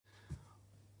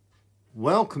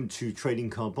Welcome to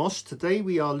Tradingcardboss. Today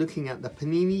we are looking at the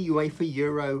Panini UEFA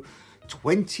Euro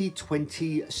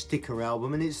 2020 sticker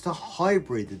album, and it's the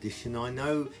hybrid edition. I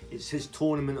know it says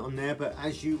tournament on there, but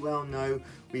as you well know,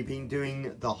 we've been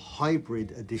doing the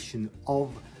hybrid edition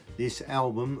of this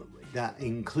album that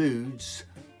includes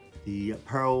the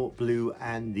pearl blue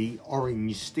and the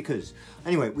orange stickers.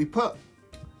 Anyway, we put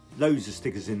loads of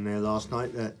stickers in there last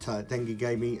night that Dengi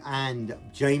gave me and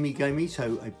Jamie gave me,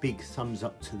 so a big thumbs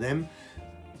up to them.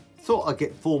 Thought I'd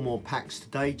get 4 more packs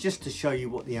today just to show you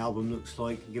what the album looks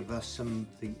like and give us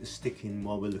something to stick in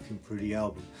while we're looking through the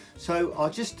album. So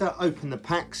I'll just open the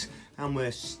packs and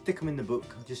we'll stick them in the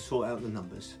book. I'll just sort out the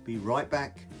numbers. Be right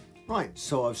back. Right,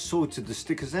 so I've sorted the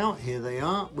stickers out. Here they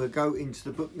are. We'll go into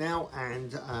the book now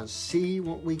and see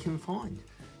what we can find.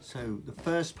 So the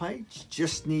first page,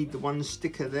 just need the one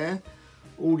sticker there.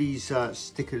 All these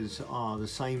stickers are the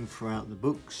same throughout the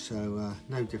book, so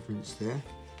no difference there.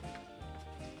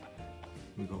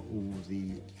 We've got all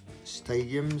the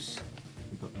stadiums,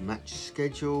 we've got the match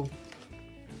schedule,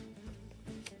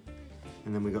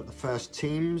 and then we've got the first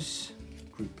teams,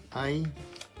 Group A,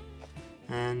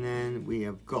 and then we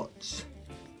have got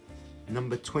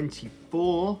number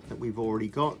 24 that we've already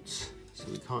got, so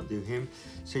we can't do him.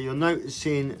 So you're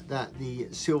noticing that the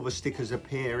silver stickers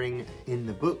appearing in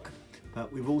the book,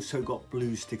 but we've also got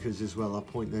blue stickers as well. I'll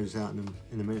point those out in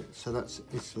a minute. So that's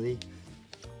Italy.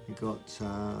 We've got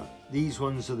these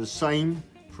ones are the same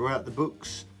throughout the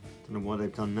books. Don't know why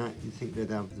they've done that. You'd think they'd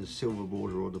have the silver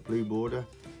border or the blue border.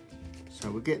 So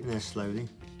we're getting there slowly.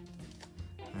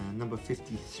 Number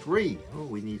 53. Oh,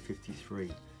 we need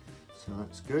 53. So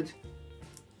that's good.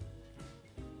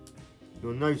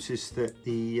 You'll notice that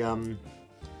the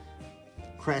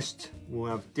crest will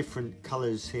have different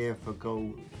colours here for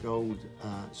gold,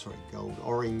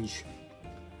 orange,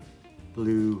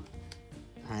 blue,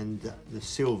 and the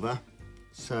silver.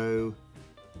 So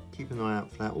keep an eye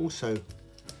out for that. Also,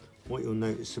 what you'll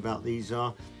notice about these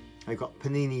are they've got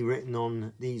Panini written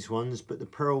on these ones, but the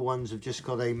pearl ones have just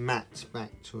got a matte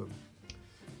back to them.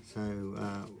 So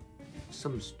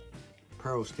some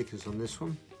pearl stickers on this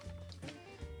one.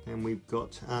 Then we've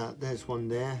got there's one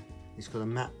there. It's got a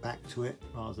matte back to it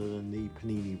rather than the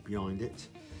Panini behind it.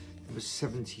 Number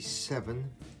 77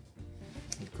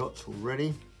 we've got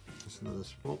already. That's another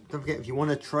spot. Don't forget, if you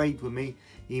want to trade with me,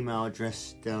 email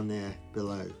address down there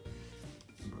below.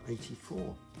 Number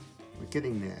 84. We're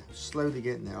getting there, slowly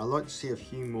getting there. I like to see a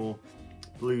few more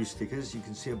blue stickers. You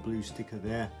can see a blue sticker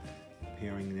there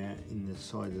appearing there in the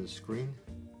side of the screen.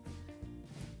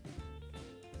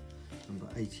 Number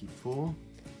 84.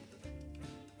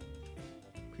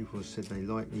 People have said they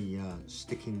like me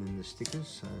sticking in the stickers,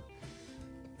 so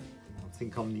I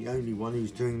think I'm the only one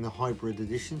who's doing the hybrid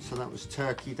edition. So that was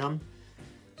Turkey done.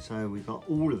 So we've got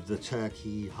all of the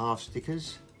Turkey half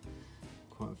stickers.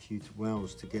 Quite a few to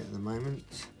Wales to get at the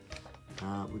moment.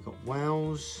 We've got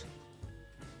Wales.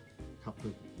 A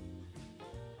couple of,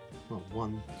 well,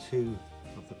 1, 2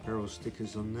 of the pearl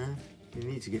stickers on there. You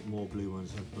need to get more blue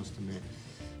ones, I must admit.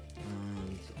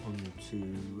 And on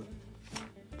to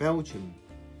Belgium.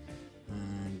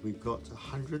 And we've got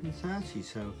 130.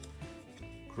 So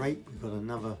great, we've got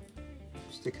another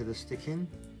sticker to stick in.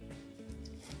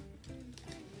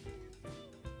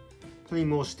 Plenty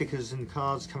more stickers and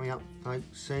cards coming up, folks,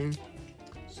 soon.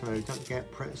 So don't forget,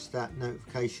 press that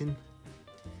notification.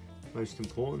 Most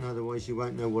important, otherwise you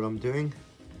won't know what I'm doing.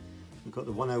 We've got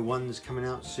the 101s coming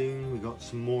out soon. We've got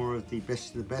some more of the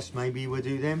best of the best. Maybe we'll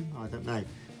do them. I don't know.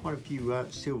 Quite a few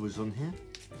silvers on here.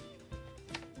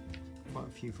 Quite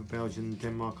a few for Belgium and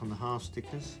Denmark on the half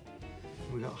stickers.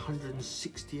 We've got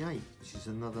 168, which is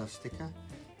another sticker.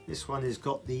 This one has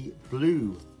got the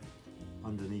blue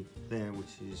underneath there,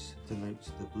 which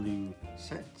denotes the blue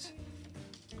set.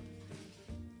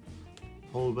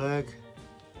 Holberg,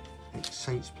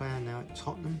 ex-Saints player, now at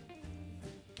Tottenham.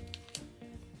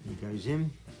 He goes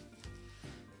in.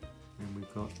 And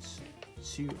we've got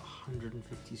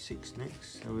 256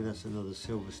 next. So that's another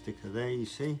silver sticker there, you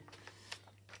see.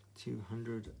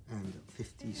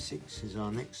 256 is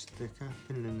our next sticker.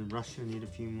 Finland and Russia need a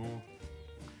few more.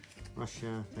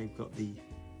 Russia, they've got the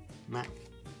matte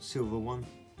silver one.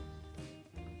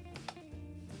 A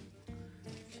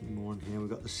few more on here. We've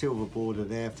got the silver border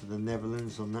there for the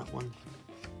Netherlands on that one.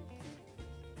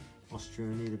 Austria,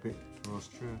 need a bit for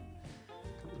Austria. A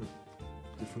couple of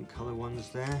different colour ones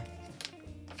there.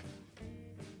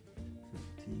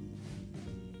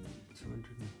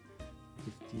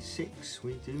 256,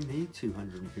 we do need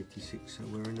 256, so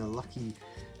we're in a lucky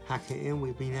packet here.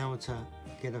 We've been able to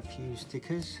get a few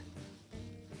stickers,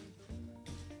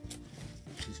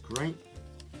 which is great.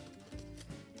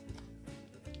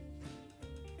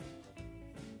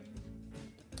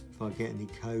 if I get any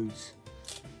codes.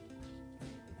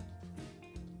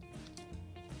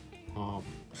 I'll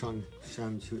try and show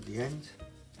them to you at the end.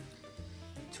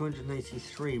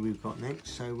 283 we've got next.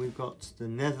 So we've got the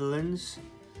Netherlands,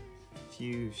 a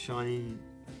few shiny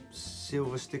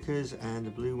silver stickers and a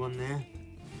blue one there.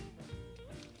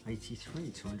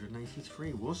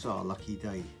 283 was our lucky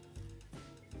day.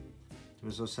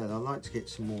 As I said, I'd like to get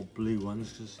some more blue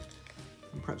ones,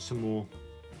 and perhaps some more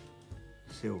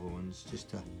silver ones,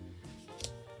 just to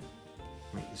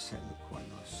make the set look quite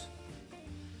nice.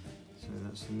 So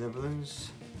that's the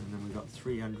Netherlands, and then we've got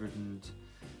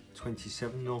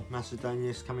 327. North Macedonia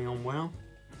is coming on well.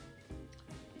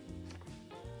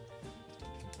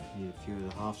 Need a few of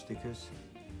the half stickers.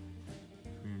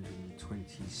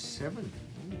 327. Ooh,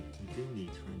 we do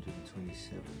need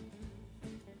 327.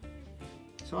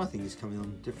 So I think it's coming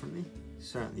on differently.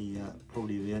 Certainly,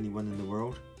 probably the only one in the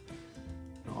world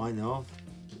that I know of.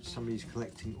 Somebody's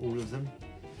collecting all of them.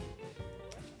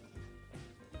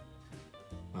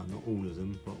 Well, not all of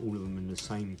them, but all of them in the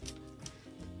same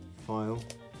file.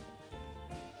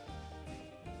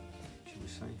 Should we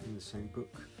say in the same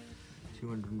book?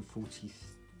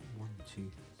 241,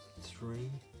 2,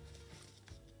 3.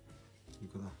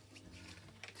 You've got a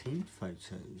team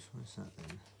photos. What's that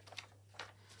then?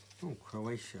 Oh,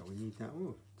 Croatia, we need that.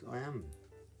 Oh, I am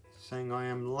saying I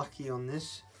am lucky on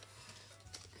this.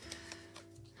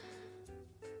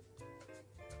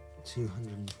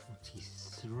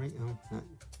 243. Oh, that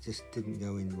just didn't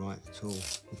go in right at all.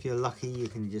 If you're lucky, you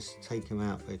can just take them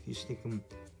out, but if you stick them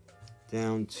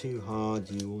down too hard,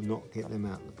 you will not get them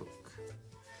out of the book.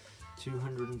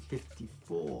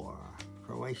 254,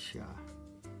 Croatia.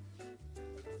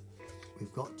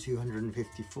 We've got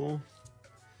 254.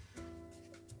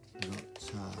 We've got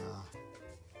a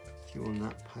few on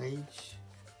that page.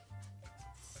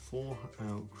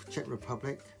 Czech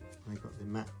Republic. I got the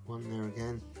matte one there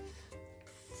again.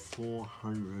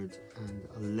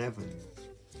 411.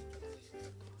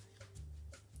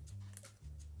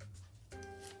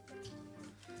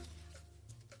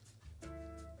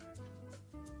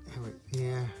 Eric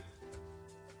Dyer.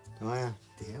 Where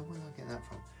did I get that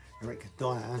from? Eric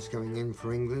Dyer is going in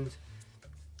for England.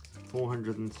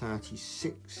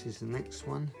 436 is the next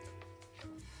one.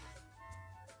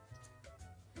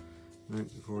 No,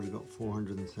 we've already got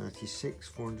 436,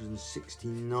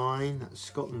 469. That's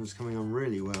Scotland's coming on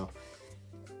really well.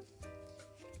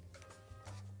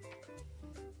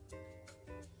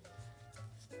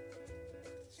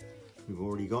 We've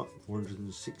already got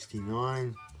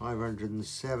 469,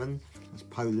 507. That's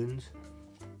Poland.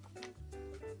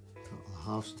 Got a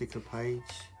half sticker page.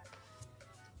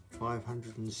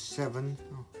 507.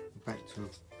 Oh, back to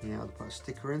being able to put a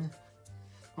sticker in.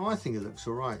 Oh, I think it looks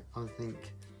all right. I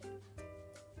think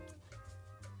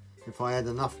if I had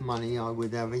enough money, I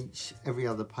would have every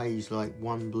other page like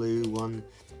one blue, one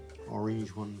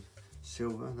orange, one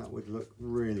silver. That would look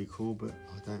really cool, but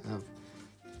I don't have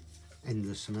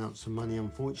endless amounts of money,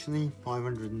 unfortunately.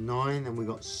 509, and we've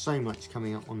got so much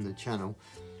coming up on the channel.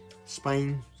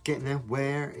 Spain, getting there.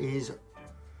 Where is,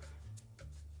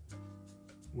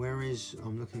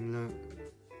 I'm looking low.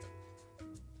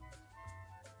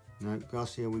 No,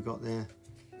 Garcia we got there.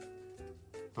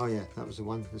 Oh yeah, that was the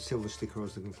one, the silver sticker I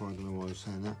was looking for. I don't know why I was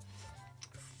saying that.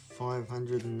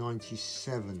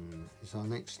 597 is our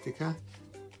next sticker.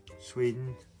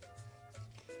 Sweden.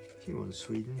 A few on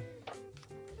Sweden.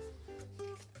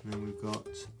 And then we've got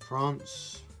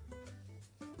France.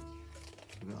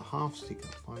 We've got a half sticker,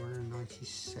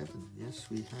 597. Yes,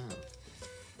 we have.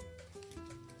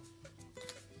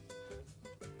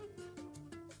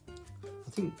 I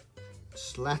think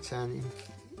Zlatan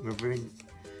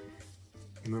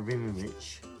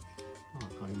Ibrahimovic. Oh, I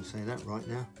can't even say that right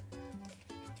now.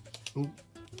 Oh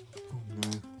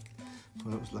no.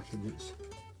 Well, that was lucky bits.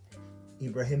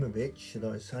 Ibrahimovic, should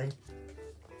I say?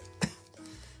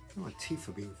 My teeth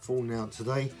are being falling out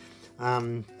today.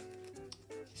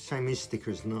 Shame his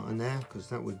sticker's not in there, because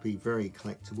that would be very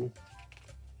collectible.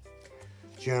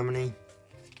 Germany,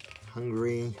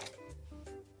 Hungary,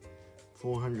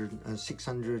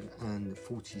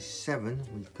 647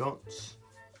 we've got.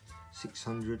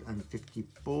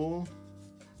 654.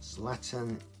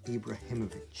 Zlatan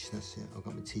Ibrahimovic. That's it. I've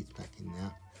got my teeth back in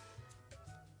now.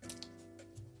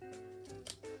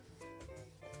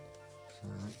 So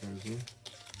that goes in.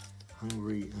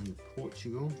 Hungary and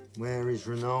Portugal. Where is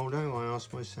Ronaldo? I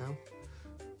ask myself.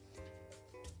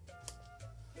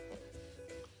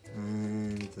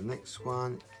 And the next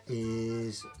one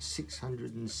is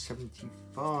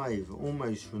 675.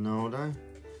 Almost Ronaldo.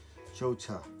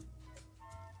 Jota.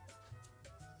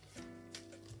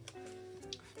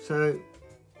 So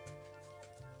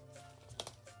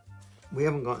we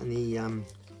haven't got any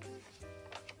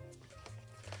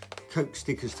Coke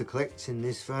stickers to collect in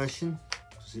this version,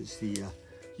 because it's the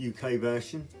UK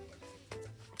version.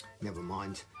 Never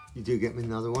mind, you do get me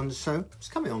another one, so it's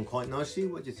coming on quite nicely.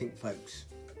 What do you think, folks?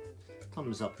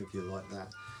 Thumbs up if you like that.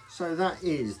 So that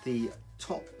is the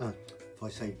top, if I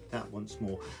say that once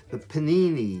more, the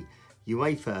Panini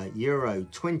UEFA Euro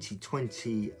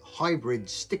 2020 Hybrid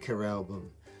Sticker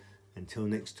Album. Until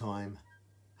next time,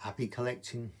 happy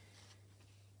collecting.